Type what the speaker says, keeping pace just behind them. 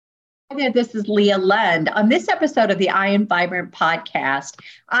Hi there, this is Leah Lund. On this episode of the I Am Vibrant podcast,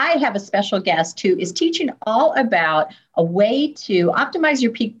 I have a special guest who is teaching all about a way to optimize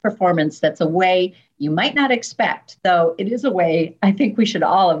your peak performance. That's a way you might not expect, though it is a way I think we should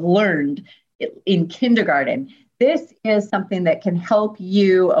all have learned in kindergarten. This is something that can help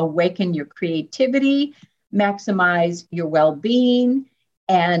you awaken your creativity, maximize your well-being,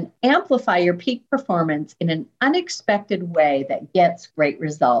 and amplify your peak performance in an unexpected way that gets great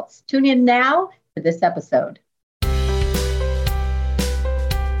results. Tune in now to this episode.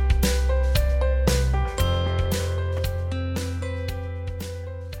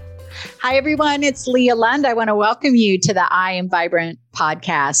 Hi, everyone. It's Leah Lund. I want to welcome you to the I Am Vibrant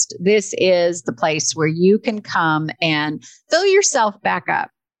podcast. This is the place where you can come and fill yourself back up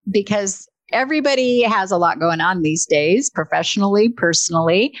because everybody has a lot going on these days, professionally,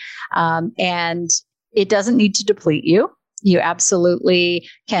 personally, and it doesn't need to deplete you. You absolutely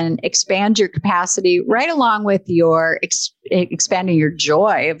can expand your capacity right along with your expanding your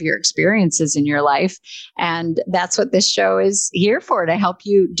joy of your experiences in your life. And that's what this show is here for, to help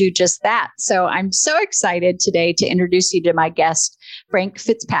you do just that. So I'm so excited today to introduce you to my guest, Frank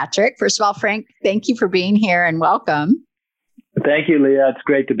Fitzpatrick. First of all, Frank, thank you for being here and welcome. Thank you, Leah. It's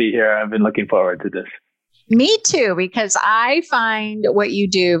great to be here. I've been looking forward to this. Me too, because I find what you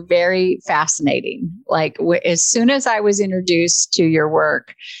do very fascinating. Like as soon as I was introduced to your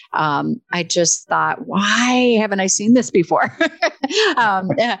work, I just thought, why haven't I seen this before?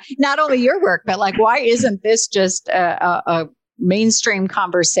 Not only your work, but like, why isn't this just a mainstream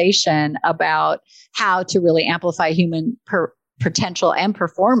conversation about how to really amplify human potential and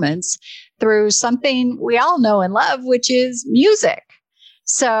performance through something we all know and love, which is music.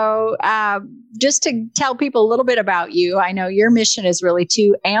 So just to tell people a little bit about you, I know your mission is really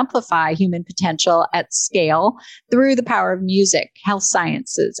to amplify human potential at scale through the power of music, health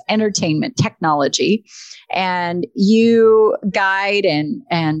sciences, entertainment, technology. And you guide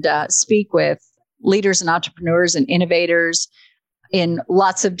and speak with leaders and entrepreneurs and innovators in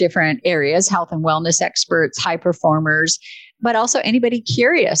lots of different areas, health and wellness experts, high performers, but also anybody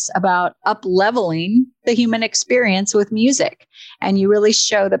curious about up-leveling the human experience with music. And you really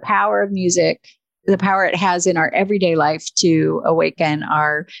show the power of music, the power it has in our everyday life to awaken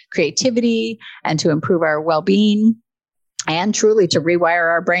our creativity and to improve our well-being and truly to rewire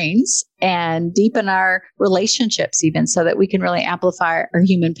our brains and deepen our relationships even, so that we can really amplify our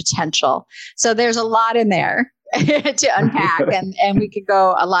human potential. So there's a lot in there to unpack and we could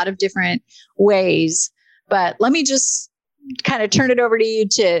go a lot of different ways. But let me just kind of turn it over to you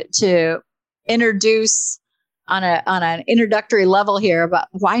to introduce on an introductory level here about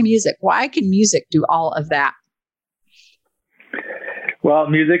why music. Why can music do all of that? Well,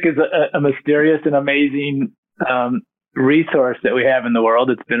 music is a mysterious and amazing resource that we have in the world.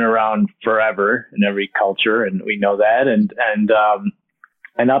 It's been around forever in every culture, and we know that.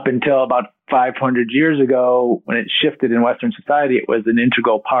 And up until about 500 years ago, when it shifted in Western society, it was an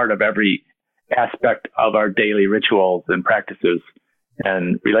integral part of every aspect of our daily rituals and practices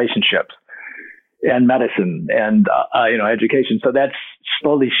and relationships and medicine and education. So that's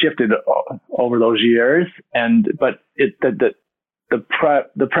slowly shifted over those years. But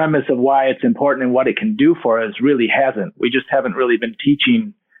the premise of why it's important and what it can do for us really hasn't. We just haven't really been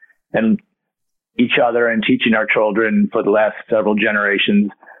teaching and each other and teaching our children for the last several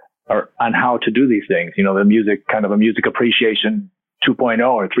generations on how to do these things. The music, kind of a music appreciation 2.0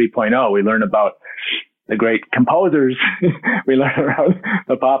 or 3.0. We learn about the great composers. We learn about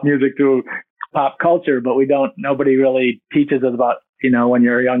the pop music through pop culture, but nobody really teaches us about, when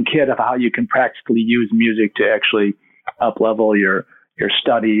you're a young kid, of how you can practically use music to actually up-level your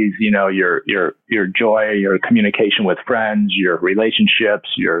studies, your joy, your communication with friends, your relationships,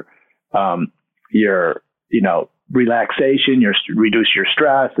 your relaxation, reduce your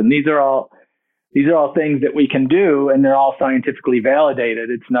stress. And these are all things that we can do, and they're all scientifically validated.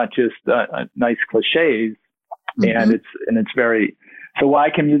 It's not just nice cliches. Mm-hmm. And it's very, so why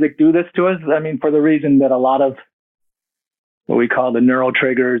can music do this to us? I mean, for the reason that a lot of what we call the neural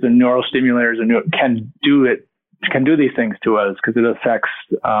triggers and neurostimulators can do these things to us, because it affects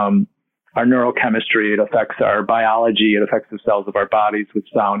our neurochemistry. It affects our biology. It affects the cells of our bodies with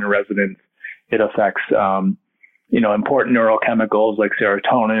sound and resonance. It affects, important neurochemicals like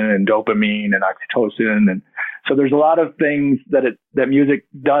serotonin and dopamine and oxytocin. And so there's a lot of things that music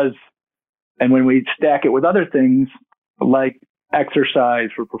does. And when we stack it with other things like exercise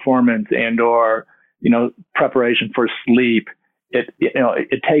for performance or, preparation for sleep,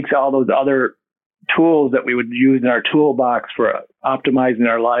 it takes all those other tools that we would use in our toolbox for optimizing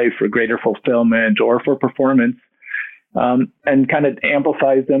our life for greater fulfillment or for performance, and kind of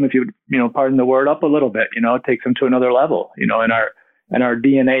amplifies them, if you pardon the word, up a little bit. It takes them to another level. And our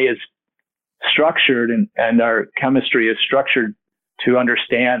DNA is structured, and our chemistry is structured to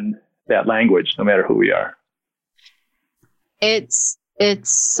understand that language, no matter who we are. It's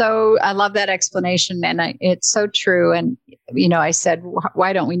so, I love that explanation, and it's so true. And, I said,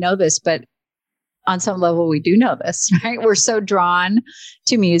 why don't we know this? But on some level, we do know this, right? We're so drawn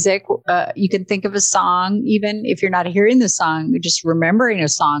to music. You can think of a song, even if you're not hearing the song, just remembering a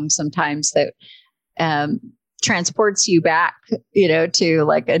song sometimes that transports you back, to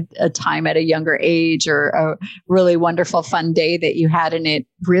like a time at a younger age, or a really wonderful, fun day that you had. And it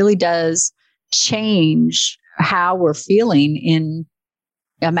really does change how we're feeling in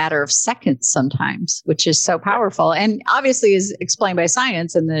a matter of seconds sometimes, which is so powerful, and obviously is explained by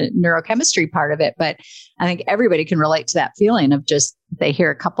science and the neurochemistry part of it. But I think everybody can relate to that feeling of just, they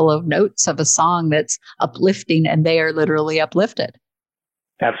hear a couple of notes of a song that's uplifting and they are literally uplifted.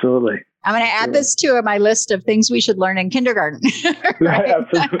 Absolutely. I'm going to add this to my list of things we should learn in kindergarten. Right?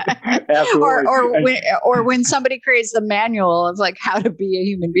 Absolutely. Or when somebody creates the manual of like how to be a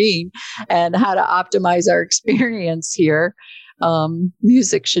human being and how to optimize our experience here,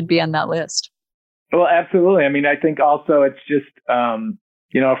 music should be on that list. Well, absolutely. I mean, I think also it's just,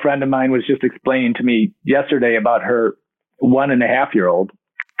 a friend of mine was just explaining to me yesterday about her 1.5-year-old,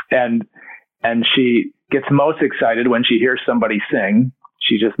 and she gets most excited when she hears somebody sing.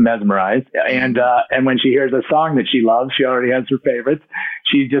 She's just mesmerized. And when she hears a song that she loves, she already has her favorites.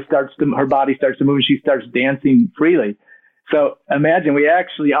 She just her body starts to move, and she starts dancing freely. So imagine, we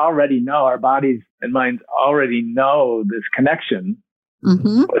actually already know, our bodies and minds already know this connection.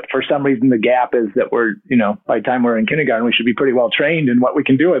 Mm-hmm. But for some reason, the gap is that we're, by the time we're in kindergarten, we should be pretty well trained in what we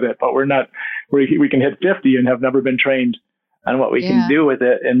can do with it. But we're not, we can hit 50 and have never been trained on what we can do with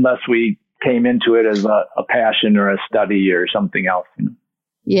it, unless we came into it as a passion or a study or something else.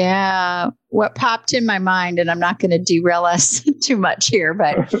 Yeah. What popped in my mind, and I'm not going to derail us too much here,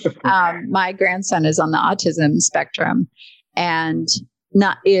 but my grandson is on the autism spectrum, and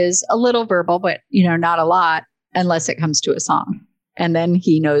is a little verbal, but not a lot, unless it comes to a song. And then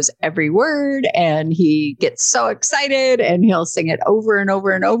he knows every word, and he gets so excited, and he'll sing it over and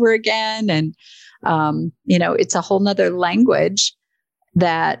over and over again. And, it's a whole nother language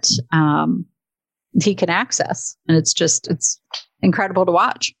that he can access. And it's incredible to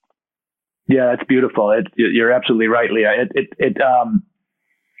watch. Yeah, it's beautiful. You're absolutely right, Leah.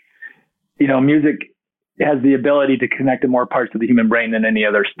 Music has the ability to connect to more parts of the human brain than any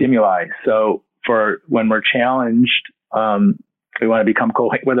other stimuli. So for when we're challenged, we want to become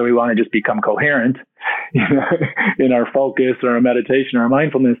whether we want to just become coherent in our focus or our meditation or our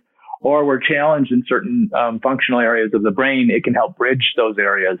mindfulness, or we're challenged in certain functional areas of the brain, it can help bridge those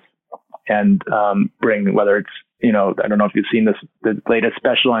areas and bring, whether it's, I don't know if you've seen the latest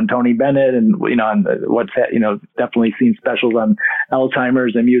special on Tony Bennett, and on definitely seen specials on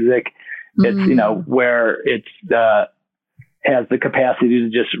Alzheimer's and music. Mm-hmm. It's where it's has the capacity to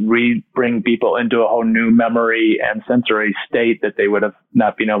just bring people into a whole new memory and sensory state that they would have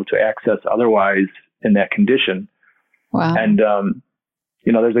not been able to access otherwise in that condition. Wow. And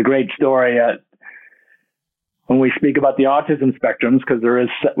there's a great story when we speak about the autism spectrums, because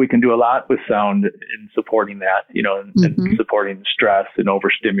we can do a lot with sound in supporting that, and supporting stress and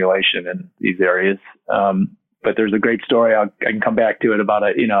overstimulation in these areas. But there's a great story. I can come back to it about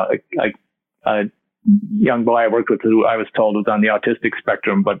a young boy I worked with who I was told was on the autistic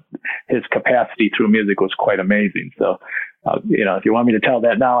spectrum, but his capacity through music was quite amazing. So, if you want me to tell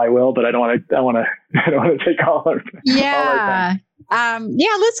that now, I will. But I don't want to take all our time.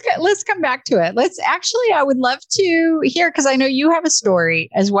 Let's come back to it. I would love to hear, because I know you have a story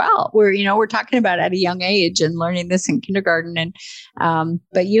as well where, we're talking about at a young age and learning this in kindergarten. And,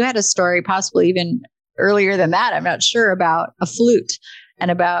 but you had a story possibly even earlier than that. I'm not sure, about a flute and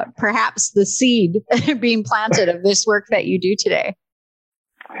about perhaps the seed being planted of this work that you do today.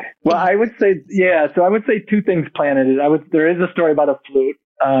 Well, I would say, So I would say two things planted. There is a story about a flute.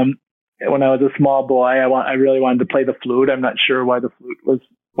 When I was a small boy, I really wanted to play the flute. I'm not sure why the flute was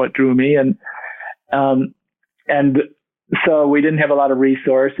what drew me. And so we didn't have a lot of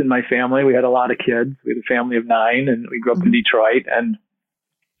resource in my family. We had a lot of kids. We had a family of 9, and we grew up in Detroit, and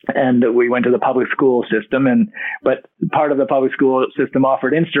we went to the public school system, but part of the public school system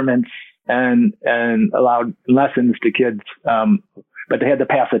offered instruments and allowed lessons to kids, but they had to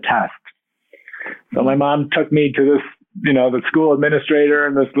pass a test. So my mom took me to this, the school administrator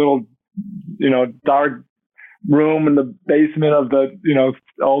in this little, dark room in the basement of the,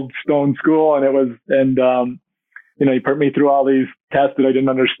 old stone school. And he put me through all these tests that I didn't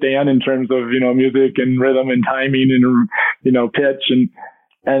understand in terms of, music and rhythm and timing and, pitch.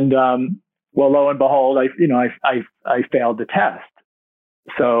 And well, lo and behold, I failed the test.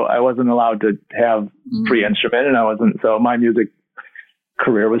 So I wasn't allowed to have free instrument, and so my music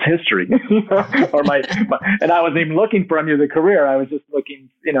career was history. And I wasn't even looking for a music career. I was just looking,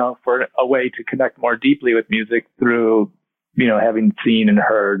 for a way to connect more deeply with music through, having seen and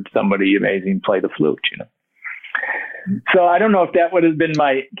heard somebody amazing play the flute, So I don't know if that would have been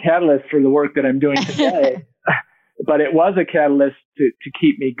my catalyst for the work that I'm doing today, but it was a catalyst to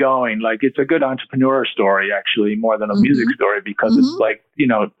keep me going. Like, it's a good entrepreneur story, actually, more than a music story, because it's like,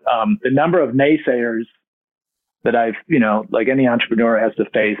 the number of naysayers that I've, like any entrepreneur has to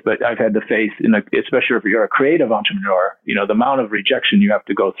face, but I've had to face, especially if you're a creative entrepreneur, the amount of rejection you have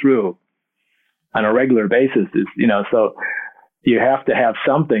to go through on a regular basis is, so you have to have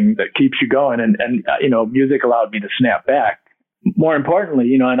something that keeps you going. And music allowed me to snap back. More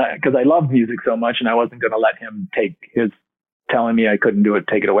importantly, because I love music so much, and I wasn't going to let him take his telling me I couldn't do it,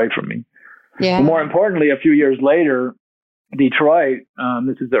 take it away from me. Yeah. But more importantly, a few years later, Detroit,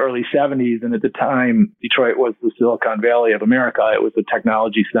 this is the early 70s. And at the time, Detroit was the Silicon Valley of America. It was the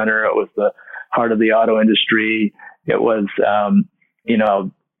technology center. It was the heart of the auto industry. It was,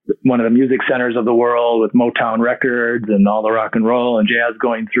 one of the music centers of the world, with Motown Records and all the rock and roll and jazz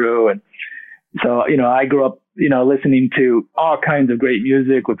going through. And so, I grew up, listening to all kinds of great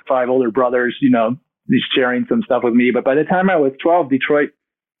music with 5 older brothers, sharing some stuff with me. But by the time I was 12, Detroit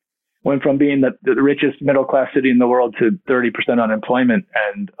went from being the richest middle-class city in the world to 30% unemployment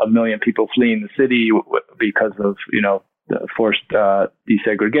and 1 million people fleeing the city because of, the forced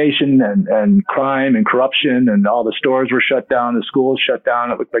desegregation and crime and corruption, and all the stores were shut down, the schools shut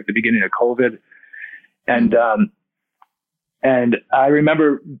down. It looked like the beginning of COVID. And I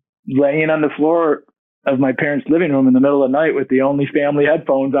remember laying on the floor of my parents' living room in the middle of the night with the only family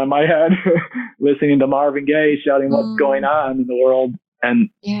headphones on my head, listening to Marvin Gaye shouting what's going on in the world.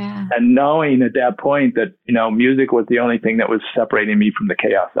 And knowing at that point that, music was the only thing that was separating me from the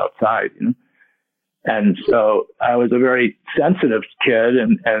chaos outside, And so I was a very sensitive kid,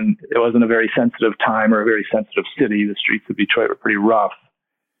 and it wasn't a very sensitive time or a very sensitive city. The streets of Detroit were pretty rough.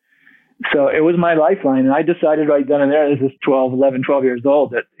 So it was my lifeline. And I decided right then and there, this is 12 years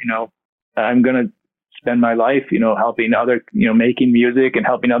old, that, I'm going to spend my life, helping other, making music and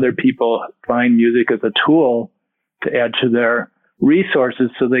helping other people find music as a tool to add to their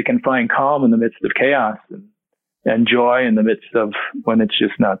resources so they can find calm in the midst of chaos and joy in the midst of when it's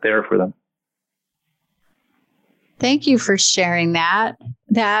just not there for them. Thank you for sharing that.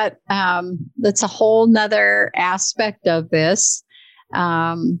 That's a whole nother aspect of this,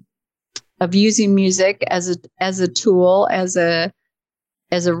 of using music as a tool, as a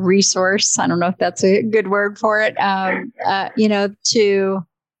resource. I don't know if that's a good word for it.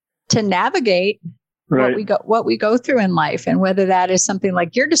 To navigate what we go through in life, and whether that is something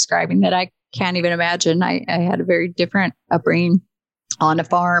like you're describing that I can't even imagine. I had a very different upbringing on a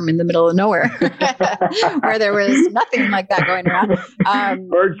farm in the middle of nowhere where there was nothing like that going around.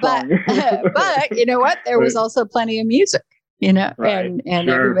 But you know what? There was also plenty of music, and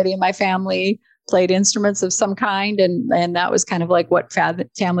everybody in my family played instruments of some kind. And that was kind of like what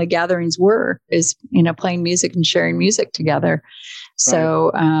family gatherings were, is, playing music and sharing music together.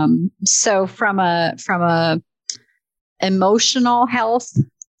 So, so from a emotional health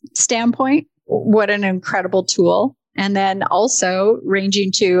standpoint, what an incredible tool. And then also ranging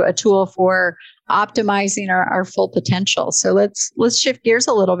to a tool for optimizing our full potential. So let's shift gears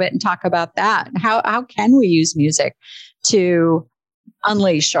a little bit and talk about that. How can we use music to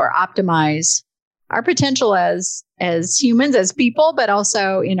unleash or optimize our potential as humans, as people, but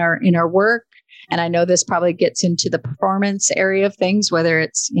also in our work? And I know this probably gets into the performance area of things, whether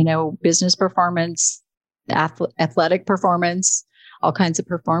it's, business performance, athletic performance, all kinds of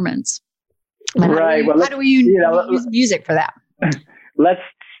performance. Right. How do we use music for that? Let's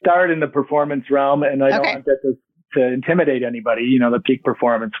start in the performance realm, and I don't want that to intimidate anybody. The peak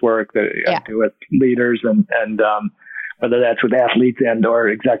performance work that I do with leaders, and whether that's with athletes and or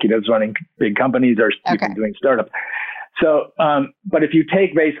executives running big companies or people doing startups. So, but if you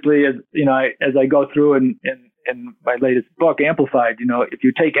take basically, as I go through in my latest book, Amplified, if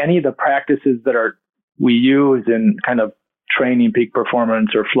you take any of the practices that we use in kind of training peak performance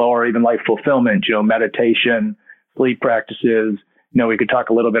or flow or even life fulfillment, meditation, sleep practices, we could talk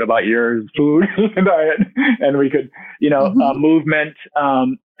a little bit about yours, food and diet, and we could, movement,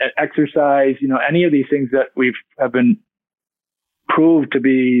 exercise, any of these things that have been proved to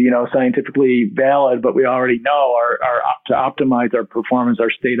be, scientifically valid, but we already know are to optimize our performance,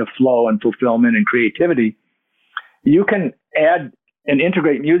 our state of flow and fulfillment and creativity. you can add and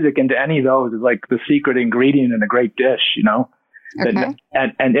integrate music into any of those is like the secret ingredient in a great dish, you know. Okay.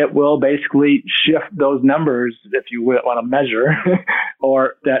 And it will basically shift those numbers, if you want to measure,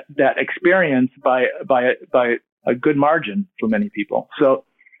 or that experience by a good margin for many people. So,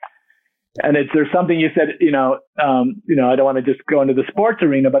 and there's something you said, I don't want to just go into the sports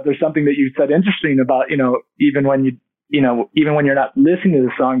arena, but there's something that you said interesting about, even when you're not listening to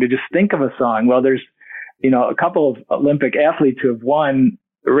the song, to just think of a song. Well, there's, a couple of Olympic athletes who have won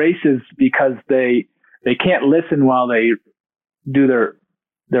races because they can't listen while they do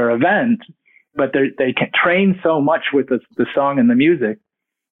their event, but they can train so much with the song and the music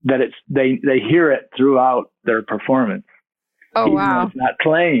that they hear it throughout their performance. Oh, even wow. though it's not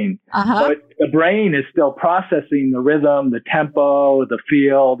playing. Uh-huh. So the brain is still processing the rhythm, the tempo, the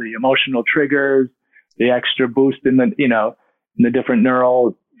feel, the emotional triggers, the extra boost in the different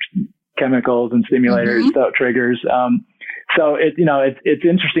neural chemicals and stimulators, so triggers. So it's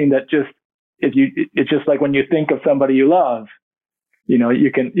interesting that it's just like when you think of somebody you love, you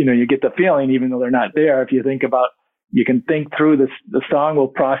get the feeling even though they're not there. If you think about, you can think through this, the song will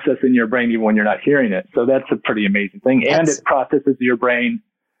process in your brain even when you're not hearing it. So that's a pretty amazing thing. And it processes your brain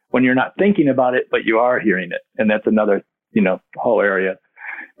when you're not thinking about it, but you are hearing it. And that's another, whole area.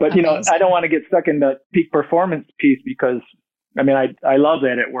 But, I don't want to get stuck in the peak performance piece because, I love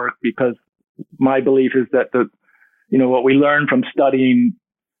that at work because my belief is that what we learn from studying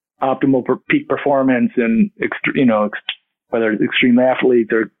optimal peak performance and, whether it's extreme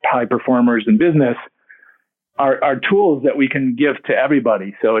athletes or high performers in business, are tools that we can give to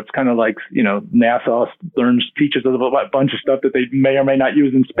everybody. So it's kind of like, NASA teaches us a bunch of stuff that they may or may not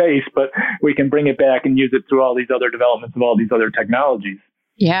use in space, but we can bring it back and use it through all these other developments of all these other technologies.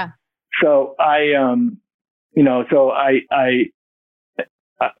 Yeah. So I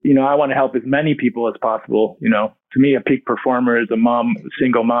want to help as many people as possible. To me, a peak performer is a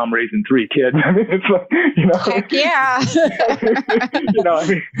single mom raising 3 kids. It's like, heck yeah.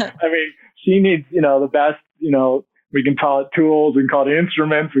 She needs, the best, we can call it tools and call it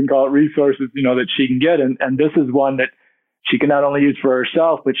instruments and call it resources, that she can get. And this is one that she can not only use for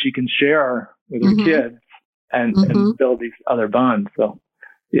herself, but she can share with her kids and build these other bonds. So,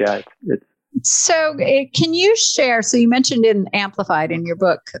 yeah, it's. So can you share, so you mentioned in Amplified in your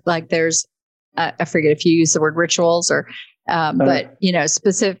book, like there's, I forget if you use the word rituals or, but,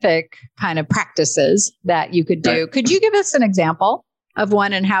 specific kind of practices that you could do. Right. Could you give us an example of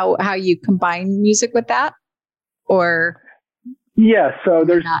one and how you combine music with that? Or yeah, so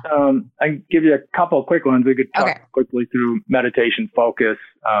there's I can give you a couple of quick ones. We could talk quickly through meditation, focus,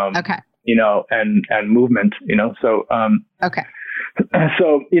 and movement. So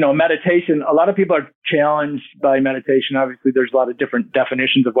so meditation. A lot of people are challenged by meditation. Obviously, there's a lot of different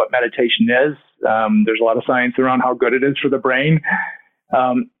definitions of what meditation is. There's a lot of science around how good it is for the brain,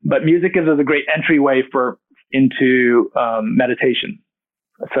 but music gives us a great entryway into meditation.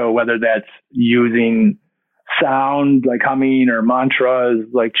 So whether that's using sound like humming or mantras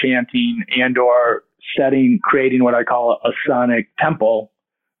like chanting, and or creating what I call a sonic temple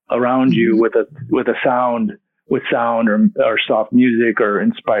around you with sound or soft music or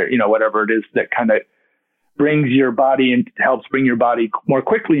inspire, whatever it is that kind of brings your body and helps bring your body more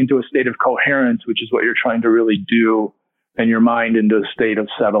quickly into a state of coherence, which is what you're trying to really do, and your mind into a state of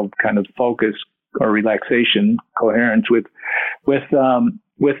settled kind of focus or relaxation, coherence with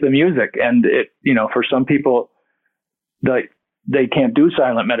the music. And it, for some people, they can't do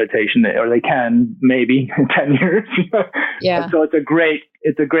silent meditation, or they can maybe in 10 years. Yeah. And so it's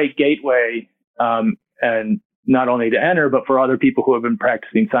a great gateway, and not only to enter, but for other people who have been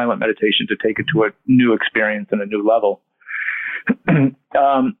practicing silent meditation to take it to a new experience and a new level.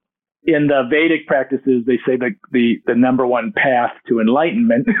 In the Vedic practices, they say that the number one path to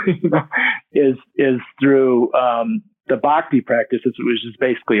enlightenment is through the bhakti practice, which is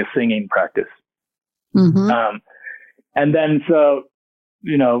basically a singing practice. And then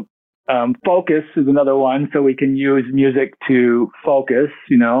focus is another one. So we can use music to focus.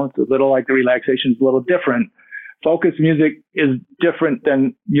 It's a little like the relaxation is a little different. Focus music is different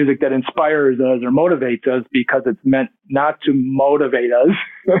than music that inspires us or motivates us, because it's meant not to motivate us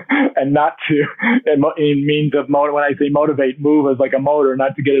and not to, in means of when I say motivate, move as like a motor,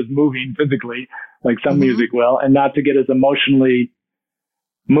 not to get us moving physically like some music will, and not to get us emotionally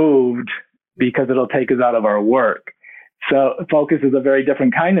moved because it'll take us out of our work. So focus is a very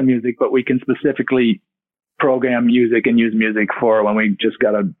different kind of music, but we can specifically program music and use music for when we just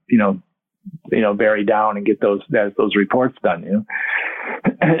got to, bury down and get those reports done.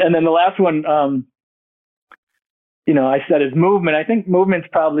 And then the last one, I said is movement. I think movement's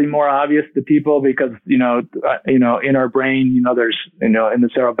probably more obvious to people because, in our brain, there's, in the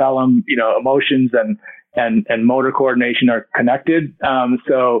cerebellum, emotions and motor coordination are connected.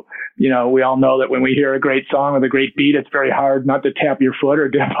 So, we all know that when we hear a great song with a great beat, it's very hard not to tap your foot or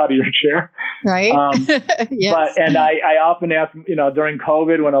get up out of your chair. Right. Yes. And I often ask, during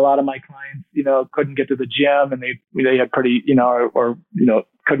COVID when a lot of my clients, couldn't get to the gym and they had pretty, or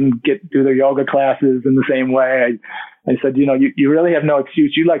couldn't do their yoga classes in the same way. I said, you really have no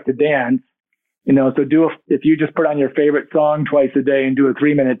excuse. You like to dance. So if you just put on your favorite song twice a day and do a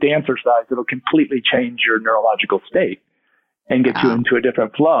 3-minute dance exercise, it'll completely change your neurological state and get you into a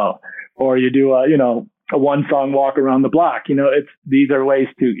different flow. Or you do a 1-song walk around the block. These are ways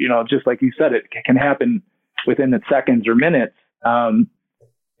to, just like you said, it can happen within seconds or minutes.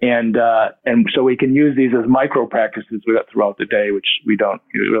 And so we can use these as micro practices throughout the day, which we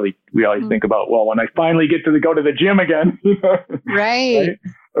always think about, well, when I finally get to go to the gym again. Right.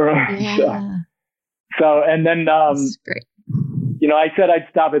 Yeah. So, and then, That's great. I said I'd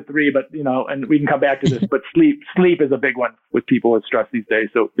stop at 3, but, and we can come back to this, but sleep is a big one with people with stress these days.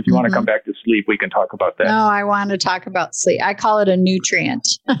 So if you want to come back to sleep, we can talk about that. No, I want to talk about sleep. I call it a nutrient.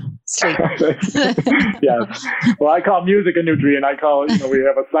 Sleep. Yeah. Well, I call music a nutrient. I call it, we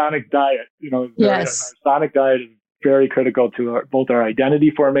have a sonic diet, Yes. Our sonic diet is very critical to both our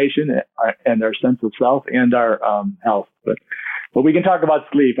identity formation and our sense of self and our health. But we can talk about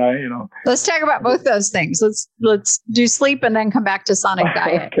sleep. Let's talk about both those things. Let's do sleep and then come back to sonic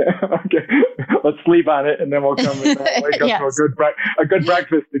diet. Okay. Let's sleep on it and then we'll come and wake up to a good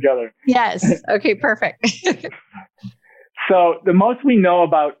breakfast together. Yes. Okay. Perfect. So the most we know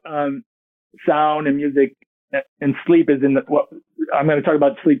about sound and music and sleep is I'm going to talk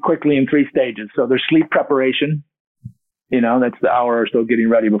about sleep quickly in 3 stages. So there's sleep preparation. That's the hour or so getting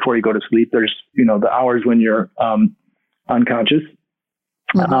ready before you go to sleep. There's, the hours when you're unconscious.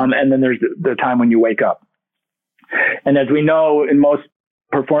 And then there's the time when you wake up. And as we know, in most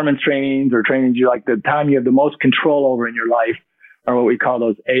performance trainings or trainings, the time you have the most control over in your life are what we call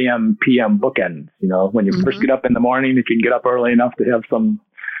those AM, PM bookends. When you first get up in the morning, if you can get up early enough to have some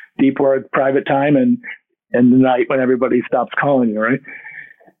deep work, private time, and the night when everybody stops calling you, right?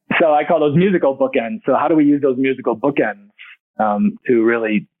 So I call those musical bookends. So how do we use those musical bookends to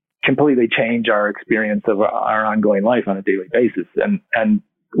really completely change our experience of our ongoing life on a daily basis? And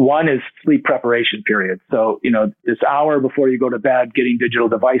one is sleep preparation period. So, this hour before you go to bed, getting digital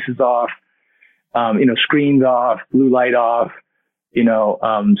devices off, screens off, blue light off,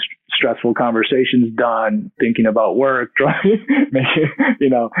 stressful conversations done, thinking about work,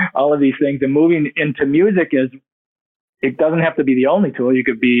 all of these things. And moving into music it doesn't have to be the only tool. You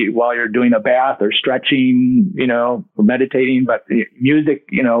could be while you're doing a bath or stretching, or meditating, but music,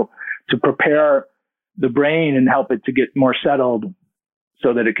 to prepare the brain and help it to get more settled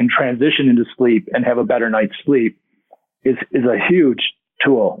so that it can transition into sleep and have a better night's sleep is a huge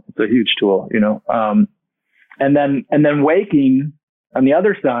tool. It's a huge tool, and then waking on the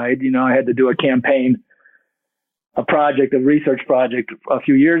other side, I had to do a research project a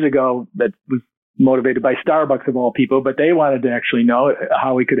few years ago that was motivated by Starbucks of all people, but they wanted to actually know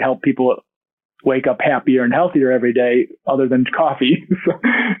how we could help people wake up happier and healthier every day other than coffee.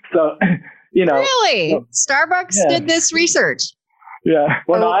 So Really? Starbucks did this research? Yeah.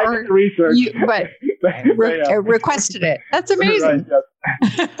 Well, I did the research. Requested it. That's amazing.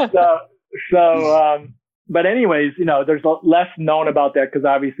 Right, yes. But anyways, there's less known about that because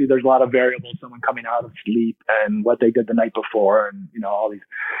obviously there's a lot of variables, someone coming out of sleep and what they did the night before and, all these.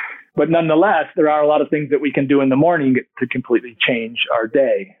 But nonetheless, there are a lot of things that we can do in the morning to completely change our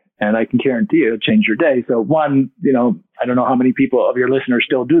day. And I can guarantee you it'll change your day. So one, I don't know how many people of your listeners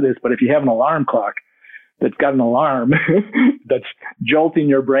still do this, but if you have an alarm clock that's got an alarm that's jolting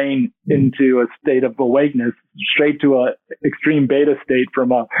your brain into a state of awakeness, straight to a extreme beta state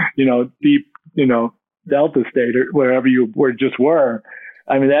from a, deep, delta state or wherever you were.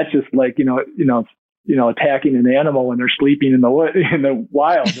 I mean, that's just like, attacking an animal when they're sleeping in the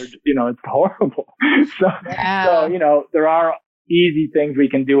wild. It's horrible. So there are easy things we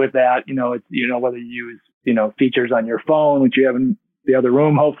can do with that. It's, whether you use, features on your phone, which you have in the other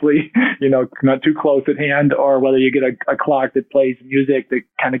room, hopefully, not too close at hand, or whether you get a clock that plays music that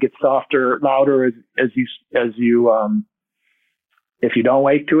kind of gets softer, louder as you if you don't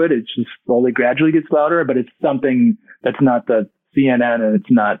wake to it, it just slowly, gradually gets louder, but it's something that's not the CNN and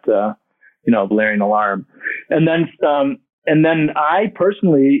it's not, blaring alarm. And then I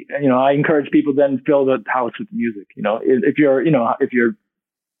personally, I encourage people then fill the house with music. If you're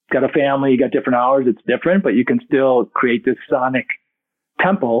got a family, you got different hours, it's different, but you can still create this sonic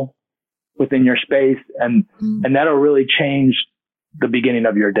temple within your space, and that'll really change the beginning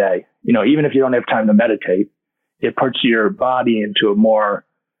of your day. Even if you don't have time to meditate, it puts your body into a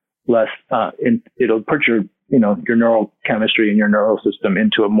it'll put your neurochemistry and your neural system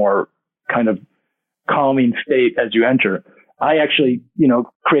into a more kind of calming state as you enter. I actually,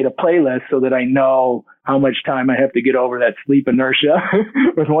 create a playlist so that I know how much time I have to get over that sleep inertia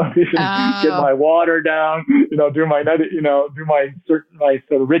with one piece, get my water down, do my sort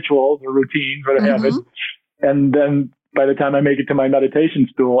of rituals or routines, what I have it. And then by the time I make it to my meditation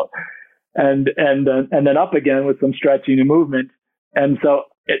stool and then up again with some stretching and movement. And so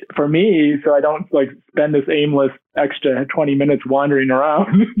for me, so I don't spend this aimless extra 20 minutes wandering around,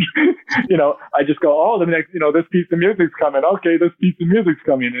 I just go, the next, this piece of music's coming. Okay, this piece of music's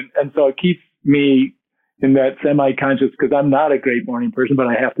coming. And so it keeps me in that semi-conscious, because I'm not a great morning person, but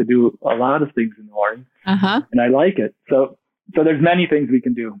I have to do a lot of things in the morning, and I like it. So there's many things we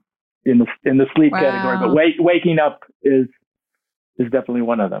can do in the sleep category, but waking up is definitely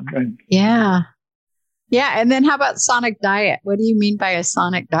one of them. Right? Yeah. Yeah. And then how about sonic diet? What do you mean by a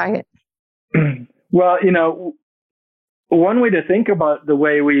sonic diet? Well, one way to think about the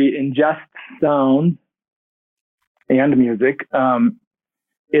way we ingest sound and music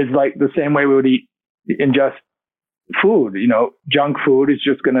is like the same way we would ingest food. Junk food is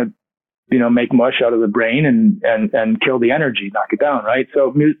just going to, make mush out of the brain and kill the energy, knock it down, right?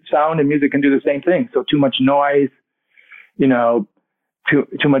 So sound and music can do the same thing. So too much noise, too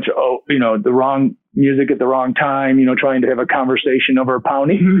much, the wrong music at the wrong time, trying to have a conversation over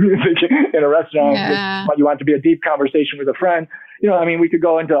pounding music in a restaurant. Yeah. You want to be a deep conversation with a friend. We could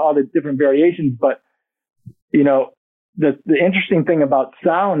go into all the different variations, but, the interesting thing about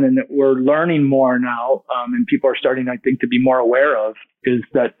sound, and that we're learning more now, and people are starting, I think, to be more aware of, is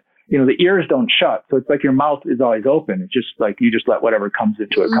that, the ears don't shut. So it's like your mouth is always open. It's just like you just let whatever comes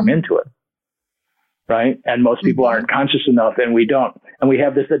into it come into it. Right. And most people aren't conscious enough, and we don't. And we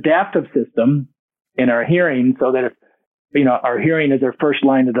have this adaptive system in our hearing, so that if, our hearing is our first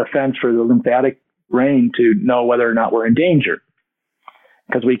line of defense for the lymphatic brain to know whether or not we're in danger.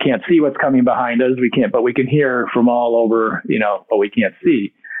 Because we can't see what's coming behind us. But we can hear from all over, but we can't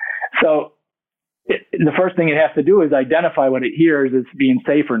see. So the first thing it has to do is identify what it hears as being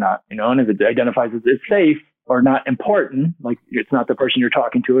safe or not, and if it identifies as it's safe or not important, like it's not the person you're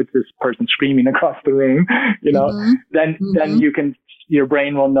talking to, it's this person screaming across the room, then your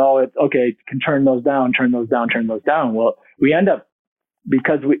brain will know it, okay, can turn those down. Well, we end up,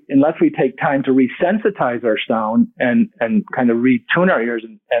 because unless we take time to resensitize our sound and kind of retune our ears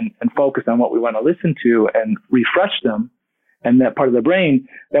and focus on what we want to listen to and refresh them and that part of the brain,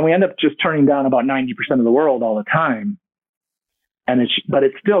 then we end up just turning down about 90% of the world all the time. But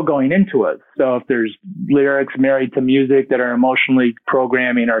it's still going into us. So if there's lyrics married to music that are emotionally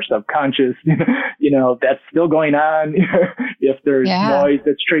programming our subconscious, that's still going on. If there's noise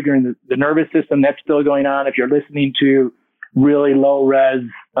that's triggering the nervous system, that's still going on. If you're listening to really low res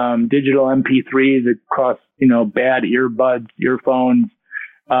digital MP3s across, bad earbuds, earphones,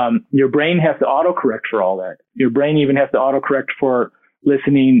 your brain has to autocorrect for all that. Your brain even has to autocorrect for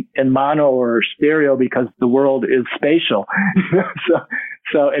listening in mono or stereo, because the world is spatial.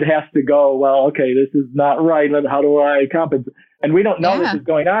 So it has to go, well, okay, this is not right. How do I compensate? And we don't know this is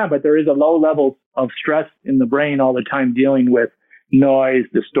going on, but there is a low level of stress in the brain all the time, dealing with noise,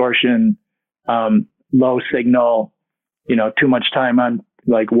 distortion, low signal, too much time on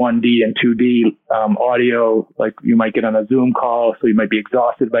like 1D and 2D audio, like you might get on a Zoom call. So you might be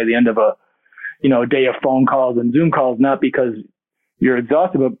exhausted by the end of a day of phone calls and Zoom calls, not because you're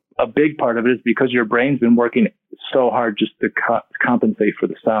exhausted, but a big part of it is because your brain's been working so hard just to compensate for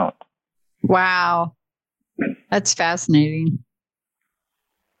the sound. Wow. That's fascinating.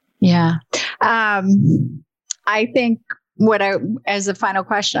 Yeah. I think as a final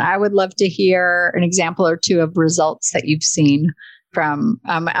question, I would love to hear an example or two of results that you've seen from,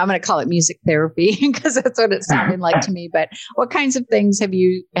 I'm going to call it music therapy because that's what it sounded like to me, but what kinds of things have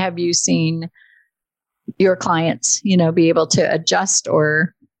you seen your clients, be able to adjust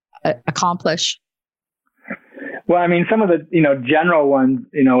or accomplish? Well, some of the, general ones,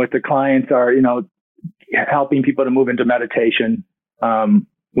 with the clients are, helping people to move into meditation,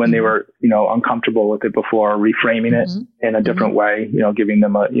 when they were, uncomfortable with it before, reframing it in a different way, giving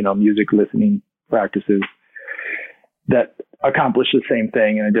them music listening practices that accomplish the same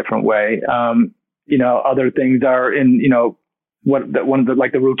thing in a different way. Other things are in, one of the,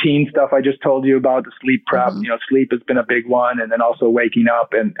 like the routine stuff I just told you about, the sleep prep, sleep has been a big one. And then also waking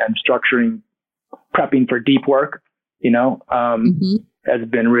up and structuring, prepping for deep work, has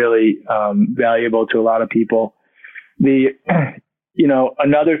been really, valuable to a lot of people.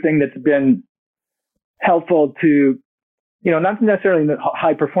 another thing that's been helpful to, not necessarily in the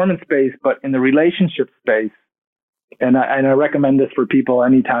high performance space, but in the relationship space. And I recommend this for people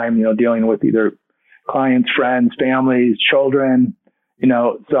anytime, dealing with either clients, friends, families, children,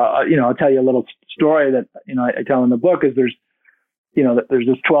 so, I'll tell you a little story that, I tell in the book is there's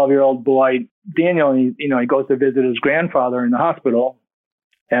this 12-year-old boy, Daniel, and he goes to visit his grandfather in the hospital,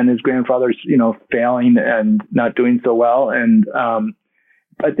 and his grandfather's, failing and not doing so well. And,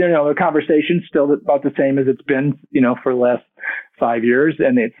 but the conversation's still about the same as it's been, for the last 5 years.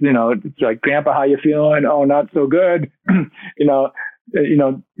 And it's, it's like, Grandpa, how you feeling? Oh, not so good. How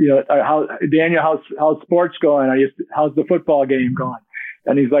Daniel, how's sports going? How's the football game going?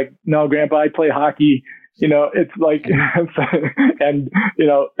 And he's like, no, Grandpa, I play hockey. It's like, and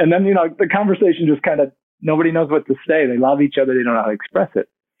then, the conversation just kind of, nobody knows what to say. They love each other. They don't know how to express it.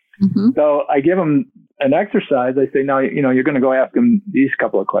 Mm-hmm. So I give him an exercise. I say, now, you're going to go ask him these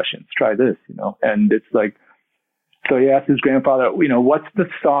couple of questions. Try this, and it's like, so he asked his grandfather, what's the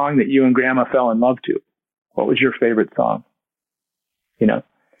song that you and Grandma fell in love to? What was your favorite song?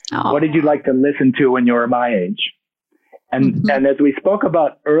 What did you like to listen to when you were my age? And, mm-hmm. and as we spoke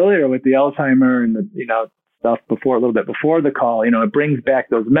about earlier with the Alzheimer and the, stuff before, a little bit before the call, it brings back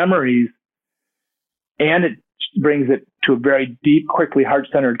those memories, and it brings it to a very deep, quickly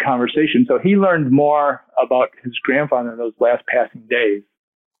heart-centered conversation. So he learned more about his grandfather in those last passing days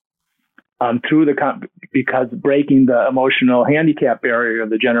because breaking the emotional handicap barrier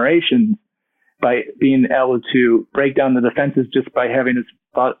of the generations by being able to break down the defenses just by having his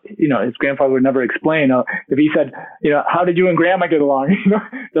grandfather would never explain. If he said, how did you and Grandma get along?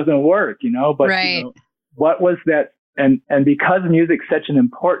 It doesn't work, but right. What was that? And because music's such an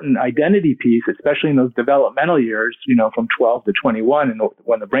important identity piece, especially in those developmental years, from 12 to 21, and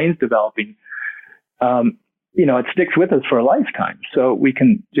when the brain's developing, it sticks with us for a lifetime. So we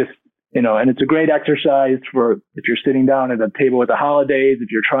can just, and it's a great exercise for if you're sitting down at a table at the holidays, if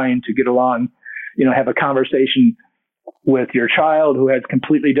you're trying to get along, have a conversation with your child who has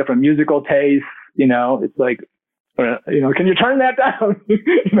completely different musical tastes. It's like, can you turn that down?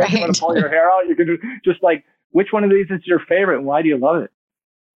 Right. You want to pull your hair out? You can do just like, which one of these is your favorite and why do you love it?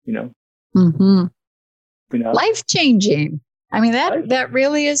 Mm-hmm. Life changing. I mean, that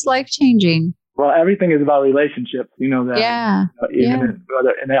really is life changing. Well, everything is about relationships, that. Yeah.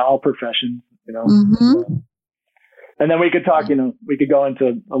 In all professions, Mm-hmm. And then we could talk, we could go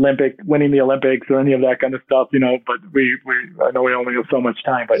into winning the Olympics or any of that kind of stuff, but I know we only have so much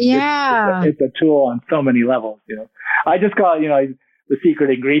time, but yeah, it's a tool on so many levels, I just call it, the secret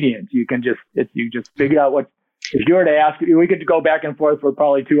ingredient. You just figure out if you were to ask, we could go back and forth for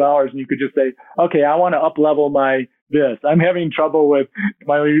probably 2 hours and you could just say, okay, I want to up-level this. I'm having trouble with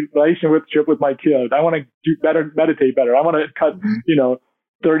my relationship with my kids. I want to do better, meditate better. I want to cut,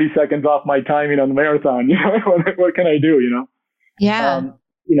 30 seconds off my timing on the marathon. What can I do, Yeah.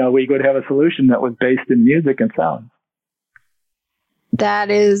 We could have a solution that was based in music and sound.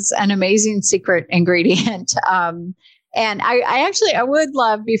 That is an amazing secret ingredient. And I would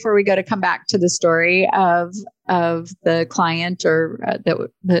love, before we go, to come back to the story of the client or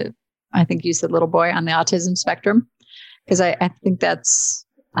I think you said little boy on the autism spectrum, because I think that's,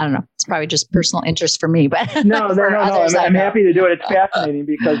 I don't know, it's probably just personal interest for me, but no. I'm happy to do it. It's fascinating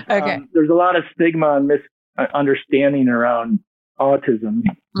because there's a lot of stigma and misunderstanding around autism.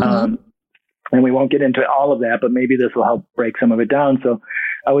 Mm-hmm. And we won't get into all of that, but maybe this will help break some of it down. So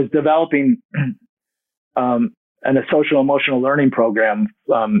I was developing a social emotional learning program,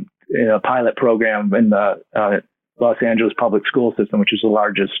 a pilot program in the Los Angeles public school system, which is the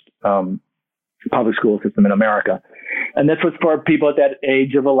largest public school system in America. And this was for people at that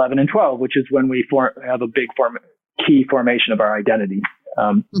age of 11 and 12, which is when we have a big key formation of our identity.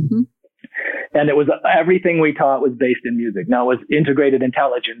 Mm-hmm. And it was everything we taught was based in music. Now it was integrated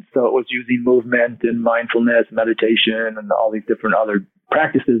intelligence. So it was using movement and mindfulness, meditation, and all these different other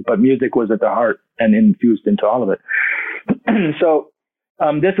practices, but music was at the heart and infused into all of it. So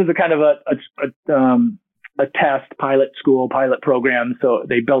this is a kind of a test pilot program. So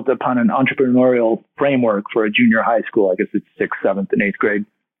they built upon an entrepreneurial framework for a junior high school. I guess it's 6th, 7th, and 8th grade.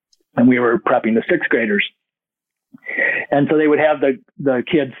 And we were prepping the 6th graders. And so they would have the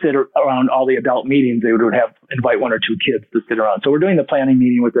kids sit around all the adult meetings. They would invite 1 or 2 kids to sit around. So we're doing the planning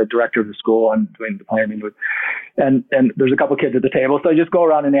meeting with the director of the school. I'm doing the planning meeting and there's a couple kids at the table. So I just go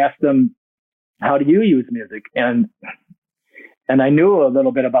around and ask them, how do you use music? And I knew a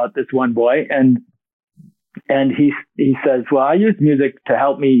little bit about this one boy, and he says, well, I use music to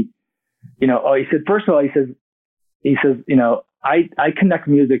help me, he said, first of all, he says, I connect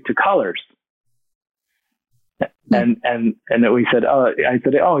music to colors. And then we said, I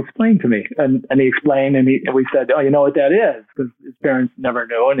said, explain to me. And he explained, and we said, you know what that is? Because his parents never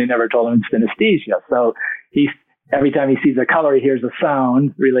knew, and they never told him it's synesthesia. So every time he sees a color, he hears a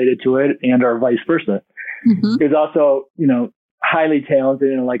sound related to it, and or vice versa. Mm-hmm. He was also, highly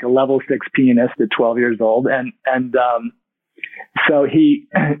talented and like a level 6 pianist at 12 years old. And so he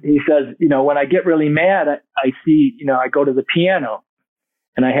says, when I get really mad, I see, I go to the piano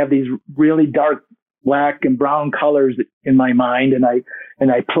and I have these really dark black and brown colors in my mind, and I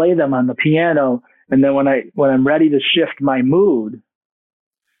play them on the piano. And then when I'm ready to shift my mood,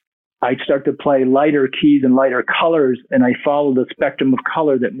 I start to play lighter keys and lighter colors, and I follow the spectrum of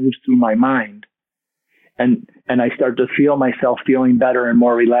color that moves through my mind. And I start to feel myself feeling better and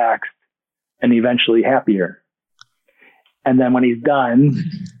more relaxed and eventually happier. And then when he's done,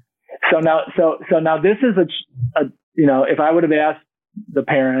 so now this is if I would have asked the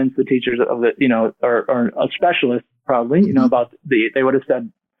parents, the teachers of the, or a specialist probably, mm-hmm. About they would have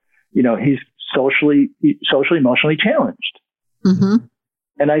said, he's socially, emotionally challenged. Mm-hmm.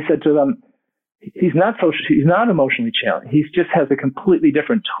 And I said to them, he's not emotionally challenged. He just has a completely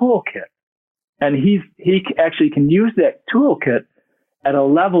different toolkit. And he actually can use that toolkit at a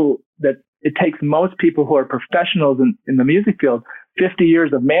level that it takes most people who are professionals in the music field 50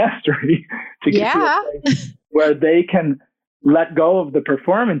 years of mastery to get to a place where they can let go of the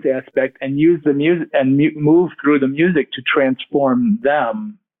performance aspect and use the music and move through the music to transform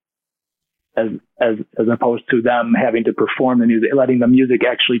them, as opposed to them having to perform the music, letting the music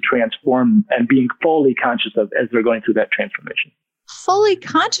actually transform and being fully conscious of as they're going through that transformation. Fully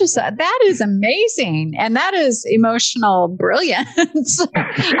conscious of that is amazing, and that is emotional brilliance.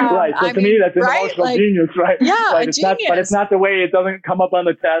 Right. So to me, that's an emotional genius, right? Yeah, right. But it's not the way, it doesn't come up on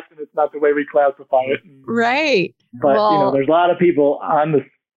the test, and it's not the way we classify it. Right. But there's a lot of people on the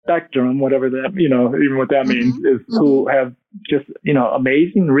spectrum, whatever that even what that means, is who have just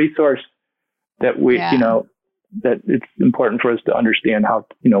amazing resource that we that it's important for us to understand how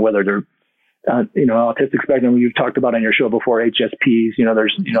whether they're autistic spectrum, you've talked about on your show before, HSPs,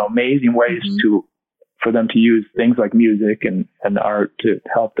 there's, amazing ways for them to use things like music and art to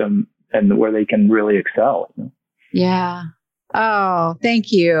help them and where they can really excel. Yeah. Oh,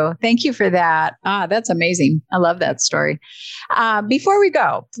 thank you. Thank you for that. That's amazing. I love that story. Before we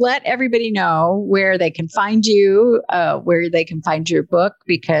go, let everybody know where they can find you, where they can find your book,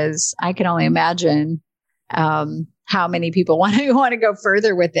 because I can only imagine, how many people want to go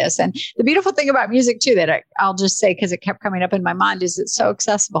further with this. And the beautiful thing about music too, that I'll just say, because it kept coming up in my mind, is it's so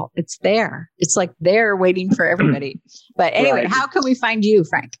accessible. It's there. It's like there waiting for everybody. But anyway, How can we find you,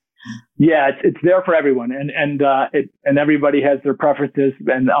 Frank? Yeah, it's there for everyone, and everybody has their preferences,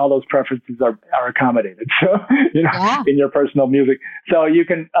 and all those preferences are accommodated. So in your personal music, so you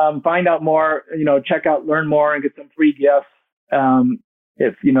can find out more. Check out, learn more, and get some free gifts.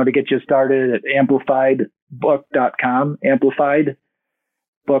 If to get you started at amplifiedbook.com,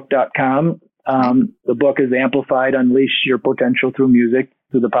 amplifiedbook.com. The book is Amplified: Unleash Your Potential Through Music,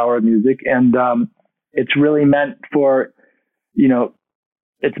 through the power of music. And it's really meant for,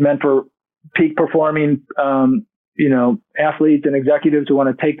 it's meant for peak performing, athletes and executives who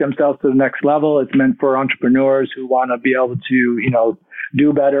want to take themselves to the next level. It's meant for entrepreneurs who want to be able to,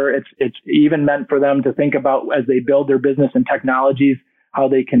 do better. It's even meant for them to think about, as they build their business and technologies, how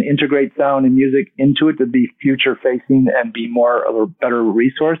they can integrate sound and music into it to be future facing and be more of a better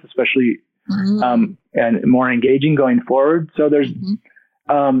resource, especially and more engaging going forward. So there's,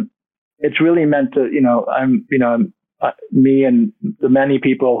 it's really meant to, me and the many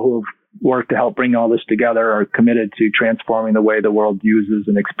people who have worked to help bring all this together are committed to transforming the way the world uses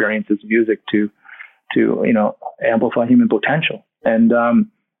and experiences music to amplify human potential. And I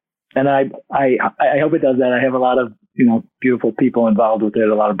hope it does that. I have a lot of, beautiful people involved with it,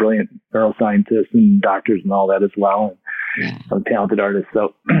 a lot of brilliant neuroscientists and doctors and all that as well, and some talented artists.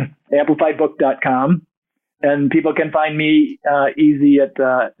 So amplifiedbook.com, and people can find me easy at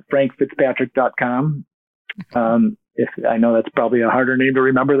frankfitzpatrick.com. If I know that's probably a harder name to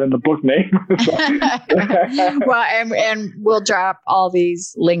remember than the book name. Well, and we'll drop all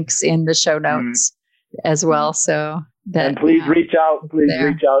these links in the show notes as well. So and please reach out. Please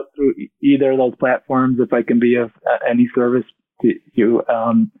reach out through either of those platforms if I can be of any service to you.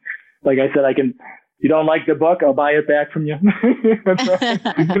 Like I said, if you don't like the book, I'll buy it back from you.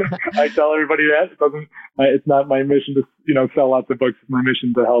 I tell everybody that it's not my mission to sell lots of books. It's my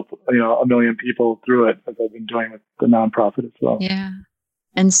mission to help a million people through it, as I've been doing with the nonprofit as well. Yeah,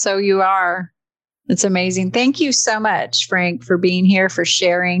 and so you are. It's amazing. Thank you so much, Frank, for being here, for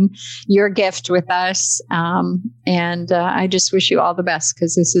sharing your gift with us. And I just wish you all the best,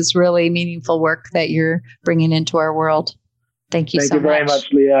 because this is really meaningful work that you're bringing into our world. Thank you so much. Thank you very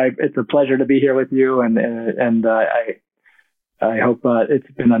much, Leah. It's a pleasure to be here with you. And I hope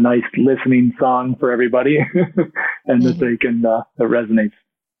it's been a nice listening song for everybody and that they can, it resonates.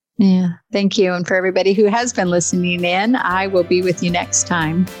 Yeah. Thank you. And for everybody who has been listening in, I will be with you next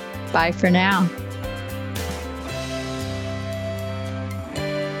time. Bye for now.